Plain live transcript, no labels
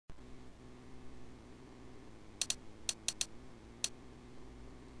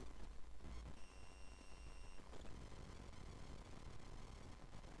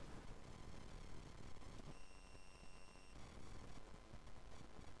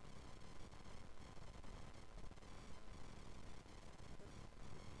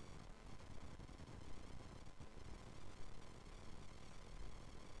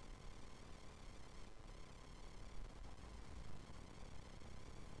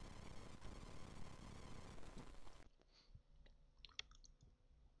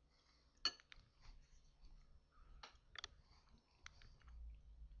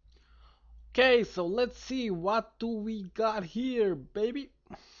Okay, so let's see what do we got here, baby.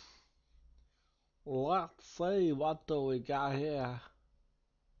 Let's see what do we got here.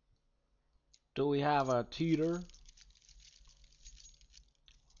 Do we have a tutor?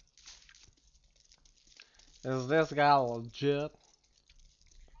 Is this guy legit?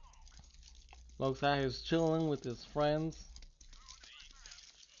 Looks like he's chilling with his friends.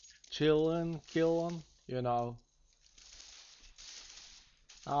 Chilling, killing, you know.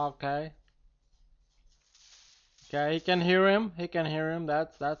 Okay. Okay, he can hear him. He can hear him.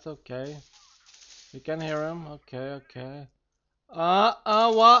 That's okay. He can hear him. Okay, okay. What?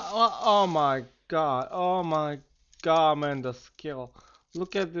 Oh my god. Oh my god, man, the skill.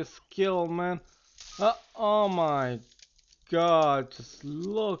 Look at this skill, man. Oh my god, just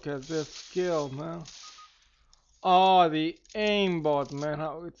look at this skill, man. Oh, the aimbot, man,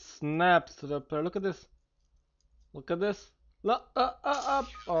 how it snaps to the player. Look at this. Look at this. Look,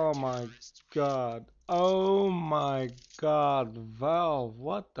 oh my god. Oh my god, Valve,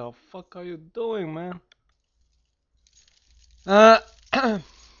 what the fuck are you doing, man?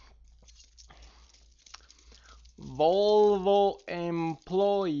 Volvo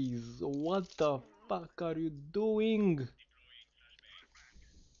employees, what the fuck are you doing?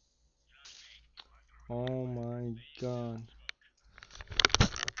 Oh my god.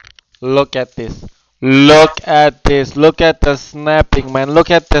 Look at this. Look at this. Look at the snapping, man.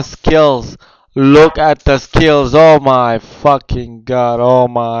 Look at the skills. Look at the skills. Oh my fucking god. Oh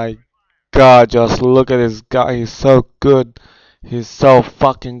my god. Just look at this guy. He's so good. He's so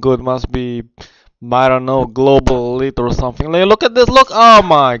fucking good. Must be, I don't know, global elite or something. Look at this. Look. Oh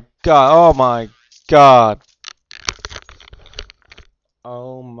my god. Oh my god.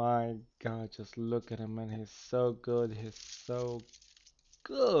 Oh my god. Just look at him, man. He's so good. He's so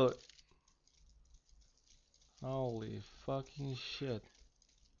good. Holy fucking shit.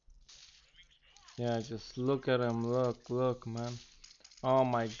 Yeah, just look at him. Look, man. Oh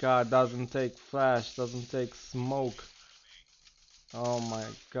my god, doesn't take flash, doesn't take smoke. Oh my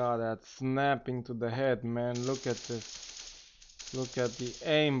god, that's snapping to the head, man. Look at this. Look at the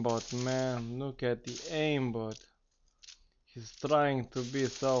aimbot, man. Look at the aimbot. He's trying to be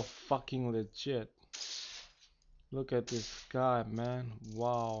so fucking legit. Look at this guy, man.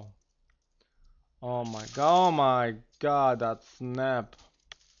 Wow. Oh my god, that snap.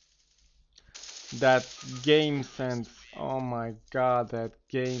 That game sense. Oh my god, that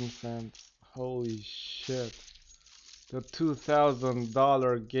game sense. Holy shit. The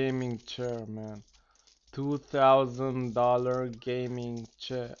 $2,000 gaming chair, man. $2,000 gaming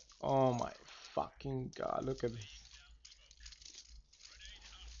chair. Oh my fucking god, look at this.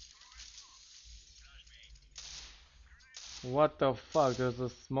 What the fuck? There's a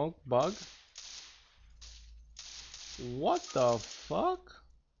smoke bug? What the fuck?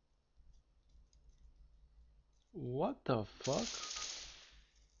 What the fuck?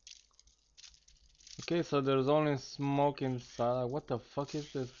 Okay, so there's only smoke inside. What the fuck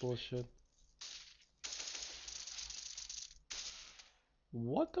is this bullshit?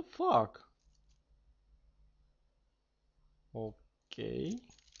 What the fuck? Okay.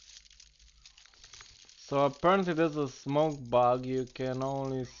 So apparently there's a smoke bug. You can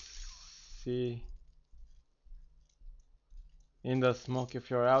only see in the smoke if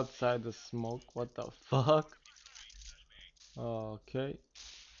you're outside the smoke. What the fuck? Okay.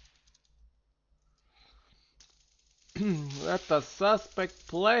 Let the suspect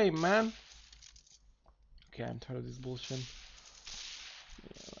play, man. Okay, I'm tired of this bullshit.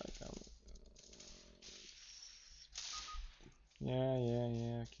 Yeah,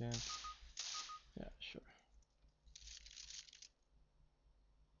 yeah, okay. Yeah, sure.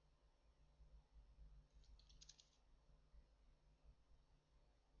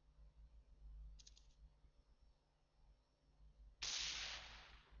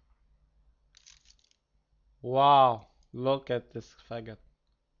 Wow, look at this faggot.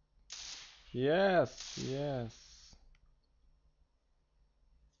 Yes, yes.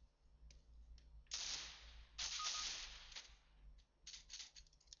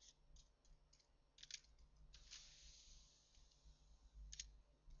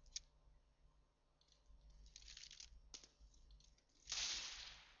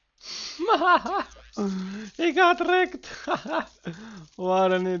 He got wrecked.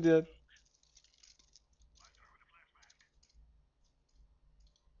 What an idiot.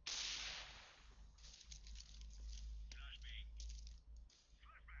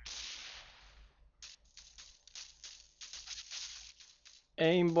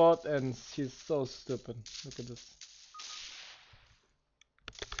 Aimbot, and he's so stupid. Look at this.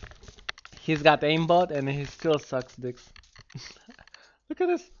 He's got aimbot and he still sucks dicks. Look at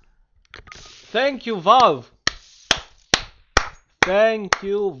this. Thank you, Valve. Thank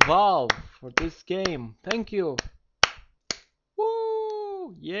you, Valve, for this game. Thank you.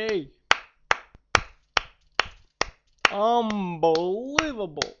 Woo! Yay!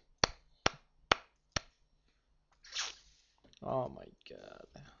 Unbelievable. Oh my god.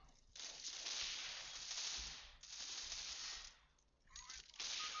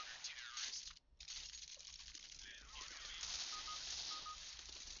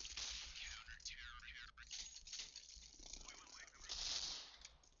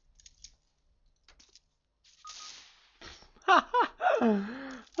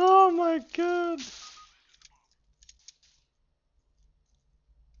 Oh my god.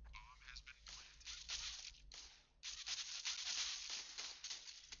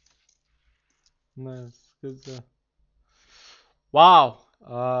 Nice. Good job. Wow.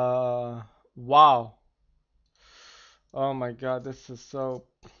 Wow. Oh my god, this is so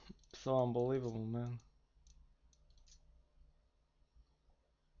unbelievable, man.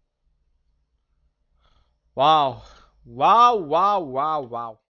 Wow. Wow, wow, wow, wow.